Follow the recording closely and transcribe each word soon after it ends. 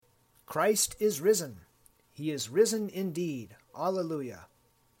Christ is risen. He is risen indeed. Alleluia.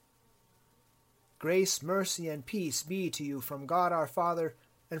 Grace, mercy, and peace be to you from God our Father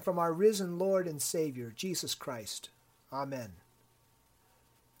and from our risen Lord and Savior, Jesus Christ. Amen.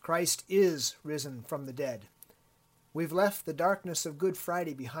 Christ is risen from the dead. We've left the darkness of Good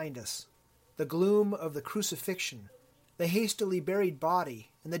Friday behind us, the gloom of the crucifixion, the hastily buried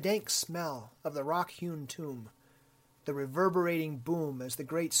body, and the dank smell of the rock-hewn tomb, the reverberating boom as the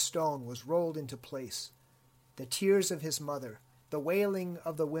great stone was rolled into place, the tears of his mother, the wailing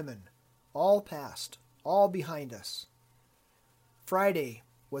of the women, all past, all behind us. Friday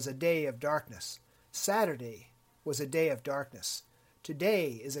was a day of darkness. Saturday was a day of darkness.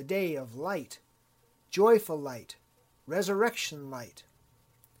 Today is a day of light, joyful light, resurrection light.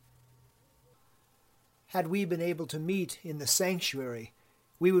 Had we been able to meet in the sanctuary,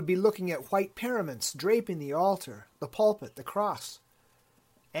 we would be looking at white paraments draping the altar, the pulpit, the cross.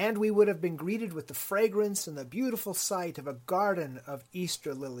 And we would have been greeted with the fragrance and the beautiful sight of a garden of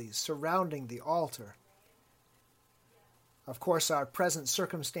Easter lilies surrounding the altar. Of course, our present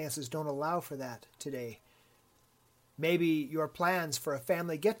circumstances don't allow for that today. Maybe your plans for a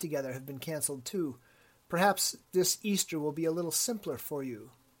family get-together have been canceled too. Perhaps this Easter will be a little simpler for you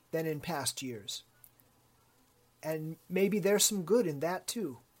than in past years. And maybe there's some good in that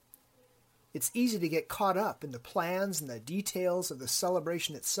too. It's easy to get caught up in the plans and the details of the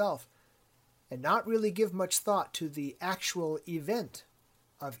celebration itself and not really give much thought to the actual event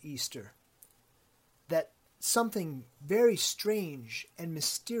of Easter. That something very strange and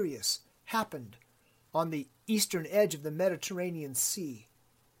mysterious happened on the eastern edge of the Mediterranean Sea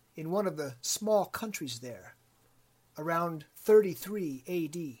in one of the small countries there around 33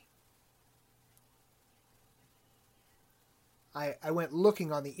 A.D. I went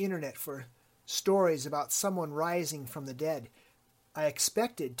looking on the internet for stories about someone rising from the dead. I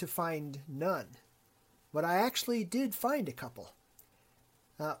expected to find none, but I actually did find a couple.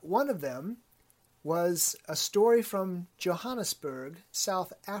 One of them was a story from Johannesburg,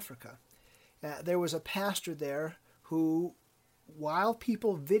 South Africa. There was a pastor there who, while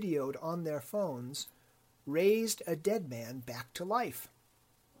people videoed on their phones, raised a dead man back to life.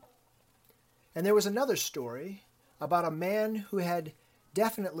 And there was another story about a man who had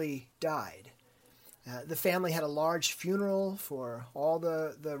definitely died. The family had a large funeral for all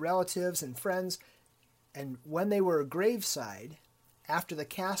the relatives and friends, and when they were graveside, after the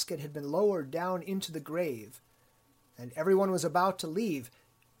casket had been lowered down into the grave, and everyone was about to leave,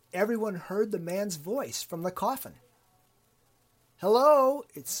 everyone heard the man's voice from the coffin. "Hello,"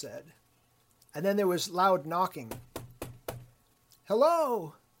 it said. And then there was loud knocking.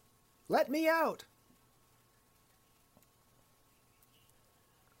 "Hello, let me out."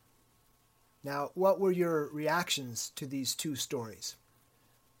 Now, what were your reactions to these two stories?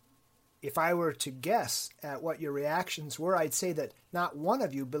 If I were to guess at what your reactions were, I'd say that not one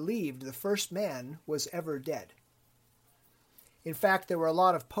of you believed the first man was ever dead. In fact, there were a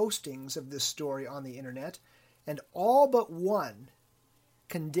lot of postings of this story on the internet, and all but one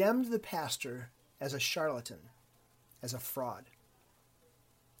condemned the pastor as a charlatan, as a fraud.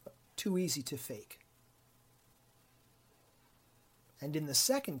 Too easy to fake. And in the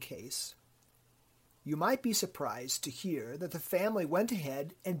second case, you might be surprised to hear that the family went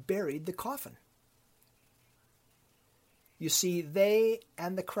ahead and buried the coffin. You see, they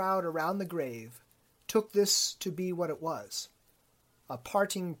and the crowd around the grave took this to be what it was, a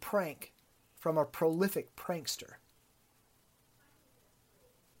parting prank from a prolific prankster.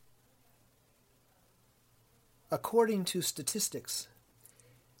 According to statistics,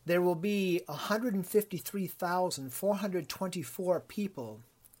 there will be 153,424 people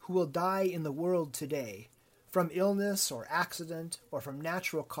who will die in the world today from illness or accident or from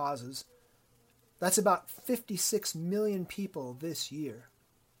natural causes. That's about 56 million people this year.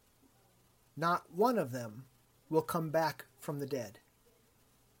 Not one of them will come back from the dead.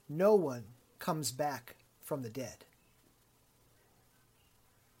 No one comes back from the dead.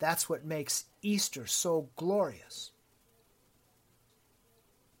 That's what makes Easter so glorious.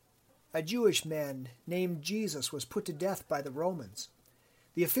 A Jewish man named Jesus was put to death by the Romans.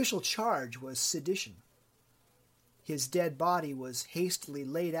 The official charge was sedition. His dead body was hastily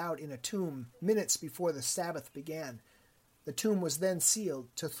laid out in a tomb minutes before the Sabbath began. The tomb was then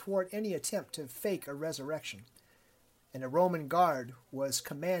sealed to thwart any attempt to fake a resurrection. And a Roman guard was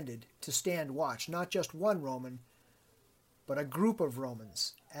commanded to stand watch, not just one Roman, but a group of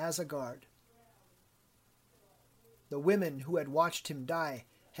Romans as a guard. The women who had watched him die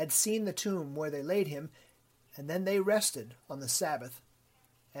had seen the tomb where they laid him, and then they rested on the Sabbath,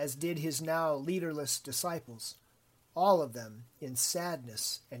 as did his now leaderless disciples, all of them in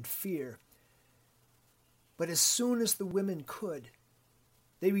sadness and fear. But as soon as the women could,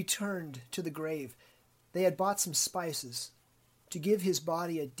 they returned to the grave. They had bought some spices to give his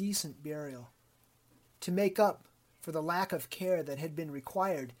body a decent burial, to make up for the lack of care that had been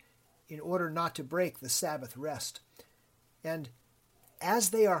required in order not to break the Sabbath rest. And as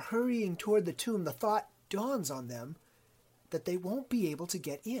they are hurrying toward the tomb, the thought dawns on them that they won't be able to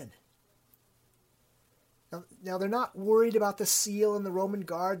get in. Now they're not worried about the seal and the Roman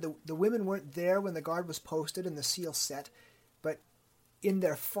guard. The women weren't there when the guard was posted and the seal set, but in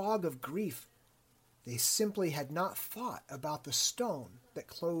their fog of grief, they simply had not thought about the stone that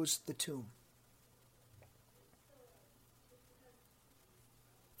closed the tomb.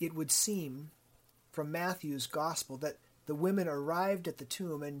 It would seem from Matthew's gospel that the women arrived at the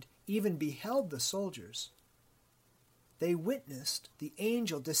tomb and even beheld the soldiers. They witnessed the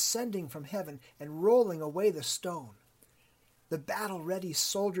angel descending from heaven and rolling away the stone. The battle-ready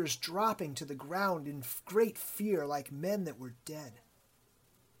soldiers dropping to the ground in great fear like men that were dead.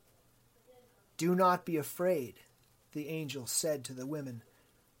 "Do not be afraid," the angel said to the women,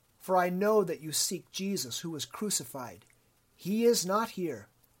 "for I know that you seek Jesus who was crucified. He is not here,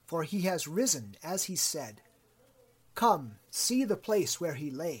 for he has risen as he said. Come, see the place where he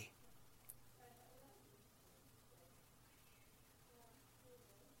lay."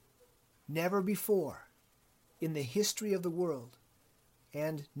 Never before in the history of the world,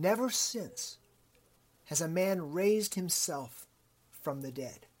 and never since, has a man raised himself from the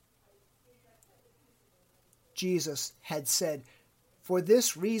dead. Jesus had said, "For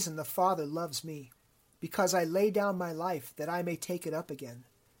this reason the Father loves me, because I lay down my life that I may take it up again.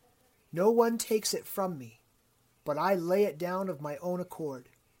 No one takes it from me, but I lay it down of my own accord.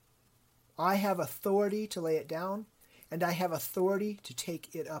 I have authority to lay it down, and I have authority to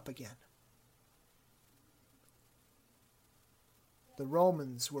take it up again." The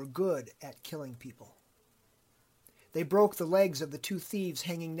Romans were good at killing people. They broke the legs of the two thieves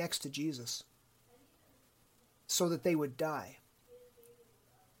hanging next to Jesus so that they would die.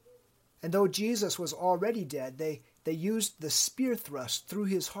 And though Jesus was already dead, they used the spear thrust through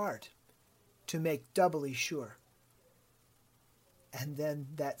his heart to make doubly sure. And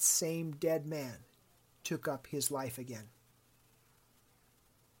then that same dead man took up his life again.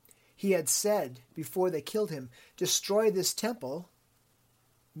 He had said before they killed him, "Destroy this temple,"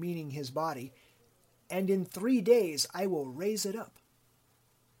 meaning his body, "and in 3 days I will raise it up."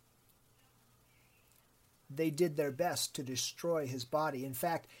 They did their best to destroy his body. In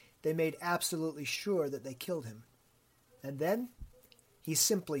fact, they made absolutely sure that they killed him. And then he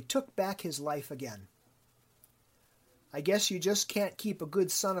simply took back his life again. I guess you just can't keep a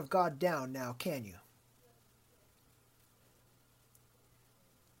good son of God down now, can you?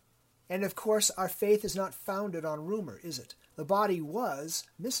 And of course, our faith is not founded on rumor, is it? The body was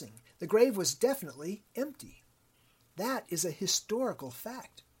missing. The grave was definitely empty. That is a historical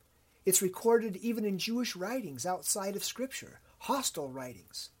fact. It's recorded even in Jewish writings outside of Scripture, hostile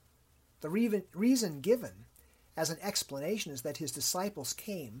writings. The reason given as an explanation is that his disciples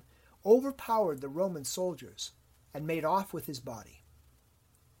came, overpowered the Roman soldiers, and made off with his body.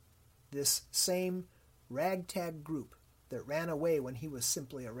 This same ragtag group that ran away when he was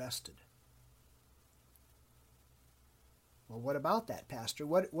simply arrested. Well, what about that, Pastor?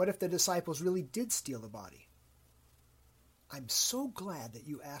 What if the disciples really did steal the body? I'm so glad that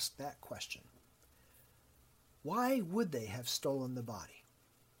you asked that question. Why would they have stolen the body?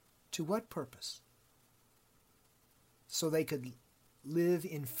 To what purpose? So they could live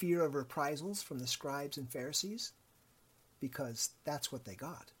in fear of reprisals from the scribes and Pharisees? Because that's what they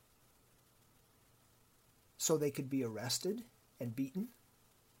got. So they could be arrested and beaten?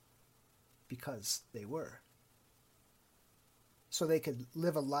 Because they were. So they could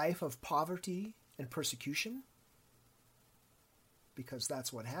live a life of poverty and persecution? Because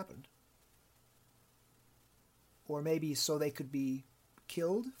that's what happened. Or maybe so they could be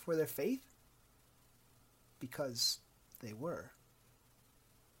killed for their faith? Because they were.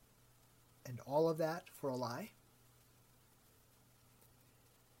 And all of that for a lie?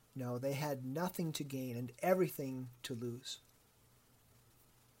 No, they had nothing to gain and everything to lose.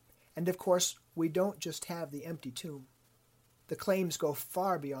 And of course, we don't just have the empty tomb. The claims go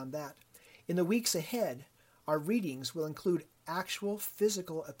far beyond that. In the weeks ahead, our readings will include actual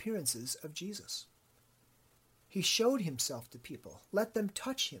physical appearances of Jesus. He showed himself to people, let them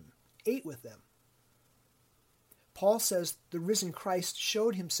touch him, ate with them. Paul says the risen Christ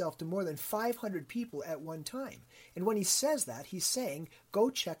showed himself to more than 500 people at one time. And when he says that, he's saying, go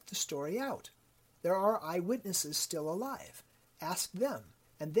check the story out. There are eyewitnesses still alive. Ask them,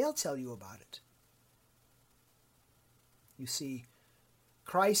 and they'll tell you about it. You see,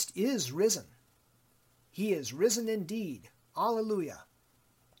 Christ is risen. He is risen indeed. Alleluia.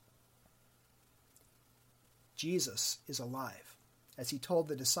 Jesus is alive, as he told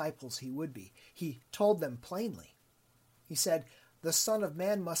the disciples he would be. He told them plainly. He said, "The Son of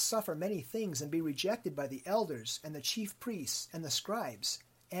Man must suffer many things and be rejected by the elders and the chief priests and the scribes,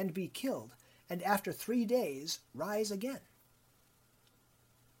 and be killed, and after 3 days rise again."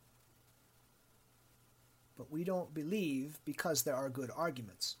 But we don't believe because there are good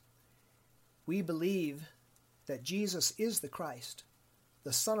arguments. We believe that Jesus is the Christ,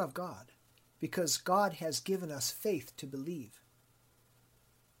 the Son of God, because God has given us faith to believe.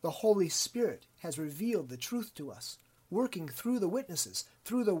 The Holy Spirit has revealed the truth to us, working through the witnesses,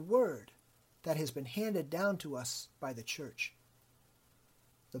 through the Word that has been handed down to us by the Church,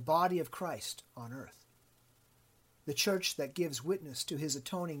 the body of Christ on earth, the Church that gives witness to his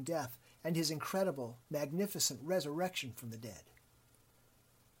atoning death and his incredible, magnificent resurrection from the dead.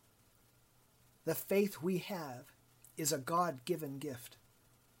 The faith we have is a God-given gift.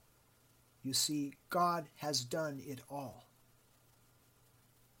 You see, God has done it all.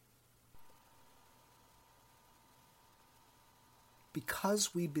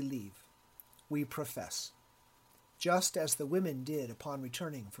 Because we believe, we profess, just as the women did upon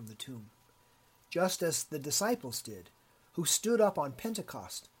returning from the tomb, just as the disciples did, who stood up on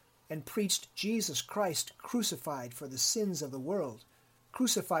Pentecost and preached Jesus Christ crucified for the sins of the world,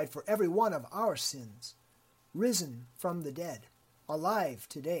 crucified for every one of our sins, risen from the dead, alive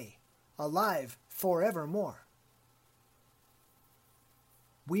today, alive forevermore.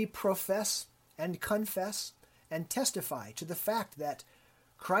 We profess and confess and testify to the fact that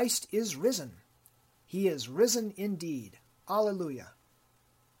Christ is risen. He is risen indeed. Alleluia.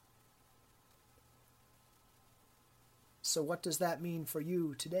 So what does that mean for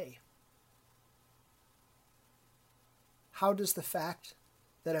you today? How does the fact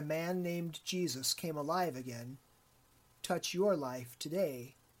that a man named Jesus came alive again touch your life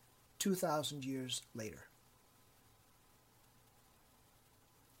today, 2,000 years later?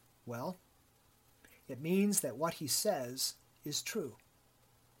 Well, it means that what he says is true.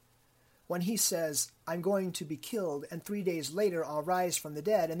 When he says, "I'm going to be killed and 3 days later I'll rise from the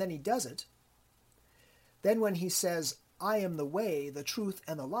dead," and then he does it, then when he says, "I am the way, the truth,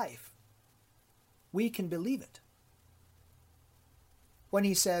 and the life," we can believe it. When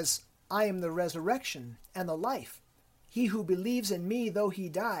he says, "I am the resurrection and the life, he who believes in me, though he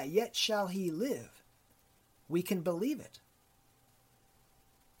die, yet shall he live," we can believe it.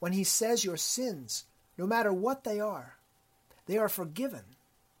 When he says your sins, no matter what they are forgiven,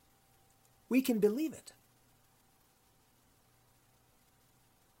 we can believe it.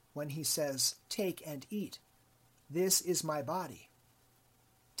 When he says, "Take and eat, this is my body.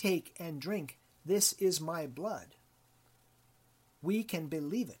 Take and drink, this is my blood," we can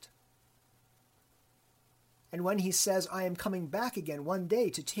believe it. And when he says, "I am coming back again one day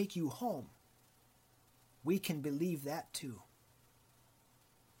to take you home," we can believe that too.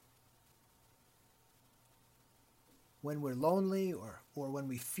 When we're lonely or when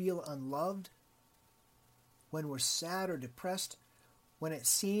we feel unloved, when we're sad or depressed, when it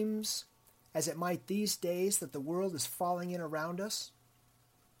seems as it might these days that the world is falling in around us,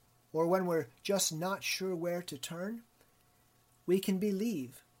 or when we're just not sure where to turn, we can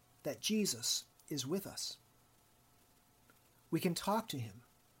believe that Jesus is with us. We can talk to him,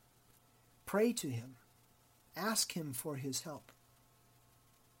 pray to him, ask him for his help.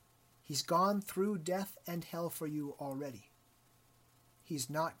 He's gone through death and hell for you already. He's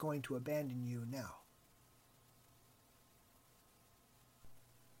not going to abandon you now.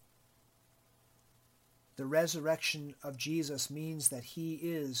 The resurrection of Jesus means that he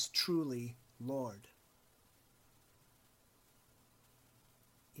is truly Lord.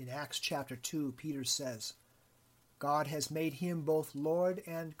 In Acts chapter 2, Peter says, "God has made him both Lord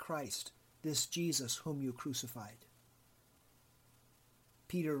and Christ, this Jesus whom you crucified."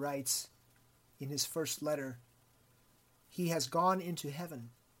 Peter writes in his first letter, "He has gone into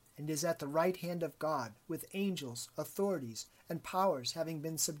heaven and is at the right hand of God, with angels, authorities, and powers having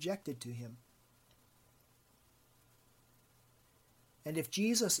been subjected to him." And if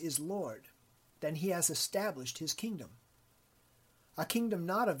Jesus is Lord, then he has established his kingdom. A kingdom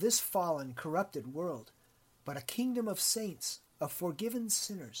not of this fallen, corrupted world, but a kingdom of saints, of forgiven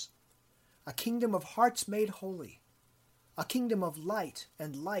sinners, a kingdom of hearts made holy, a kingdom of light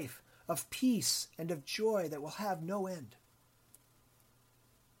and life, of peace and of joy that will have no end.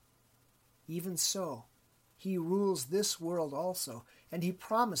 Even so, he rules this world also, and he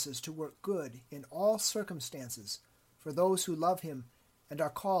promises to work good in all circumstances for those who love him and are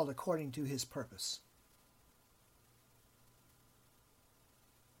called according to his purpose.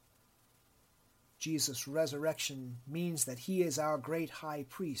 Jesus' resurrection means that he is our great high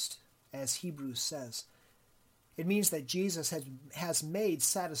priest, as Hebrews says. It means that Jesus has made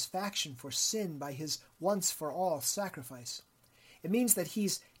satisfaction for sin by his once-for-all sacrifice. It means that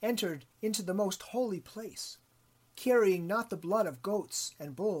he's entered into the most holy place, carrying not the blood of goats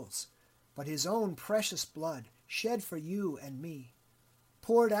and bulls, but his own precious blood shed for you and me,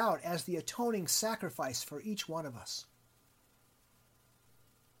 poured out as the atoning sacrifice for each one of us.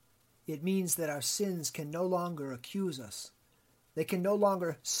 It means that our sins can no longer accuse us. They can no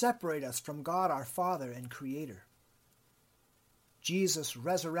longer separate us from God our Father and Creator. Jesus'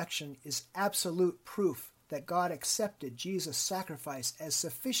 resurrection is absolute proof that God accepted Jesus' sacrifice as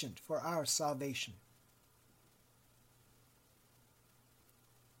sufficient for our salvation.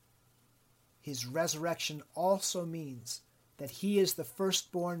 His resurrection also means that he is the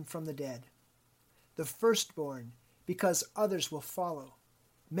firstborn from the dead. The firstborn because others will follow.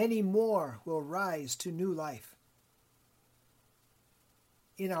 Many more will rise to new life.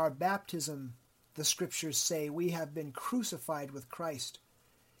 In our baptism, the scriptures say we have been crucified with Christ.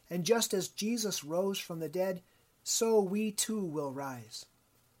 And just as Jesus rose from the dead, so we too will rise.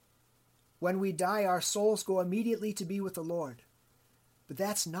 When we die, our souls go immediately to be with the Lord. But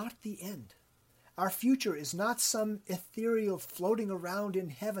that's not the end. Our future is not some ethereal floating around in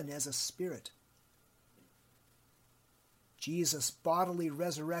heaven as a spirit. Jesus' bodily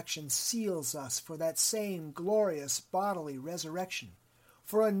resurrection seals us for that same glorious bodily resurrection,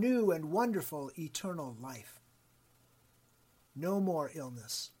 for a new and wonderful eternal life. No more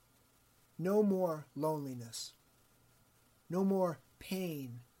illness, no more loneliness, no more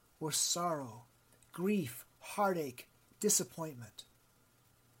pain or sorrow, grief, heartache, disappointment.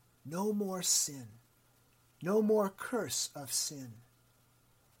 No more sin, no more curse of sin.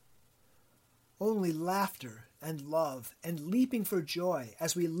 Only laughter and love and leaping for joy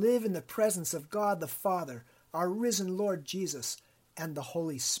as we live in the presence of God the Father, our risen Lord Jesus, and the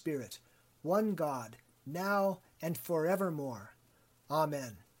Holy Spirit, one God, now and forevermore.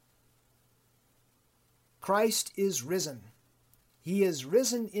 Amen. Christ is risen. He is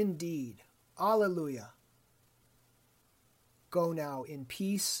risen indeed. Alleluia. Go now in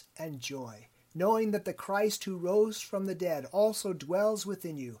peace and joy, knowing that the Christ who rose from the dead also dwells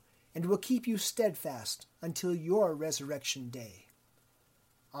within you, and will keep you steadfast until your resurrection day.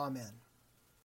 Amen.